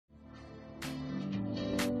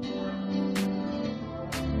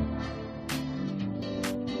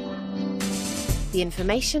The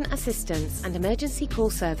Information Assistance and Emergency Call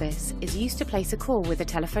Service is used to place a call with a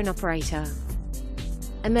telephone operator.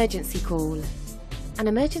 Emergency call. An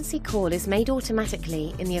emergency call is made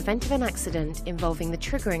automatically in the event of an accident involving the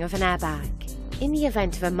triggering of an airbag. In the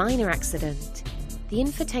event of a minor accident, the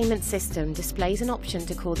infotainment system displays an option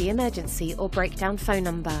to call the emergency or breakdown phone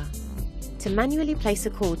number. To manually place a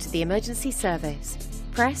call to the emergency service,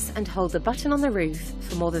 press and hold the button on the roof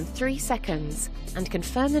for more than 3 seconds and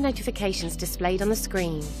confirm the notifications displayed on the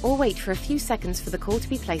screen, or wait for a few seconds for the call to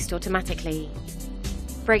be placed automatically.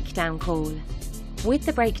 Breakdown call. With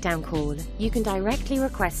the breakdown call, you can directly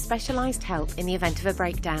request specialised help in the event of a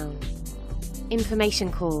breakdown.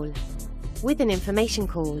 Information call. With an information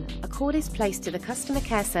call, a call is placed to the customer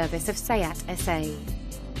care service of SEAT SA.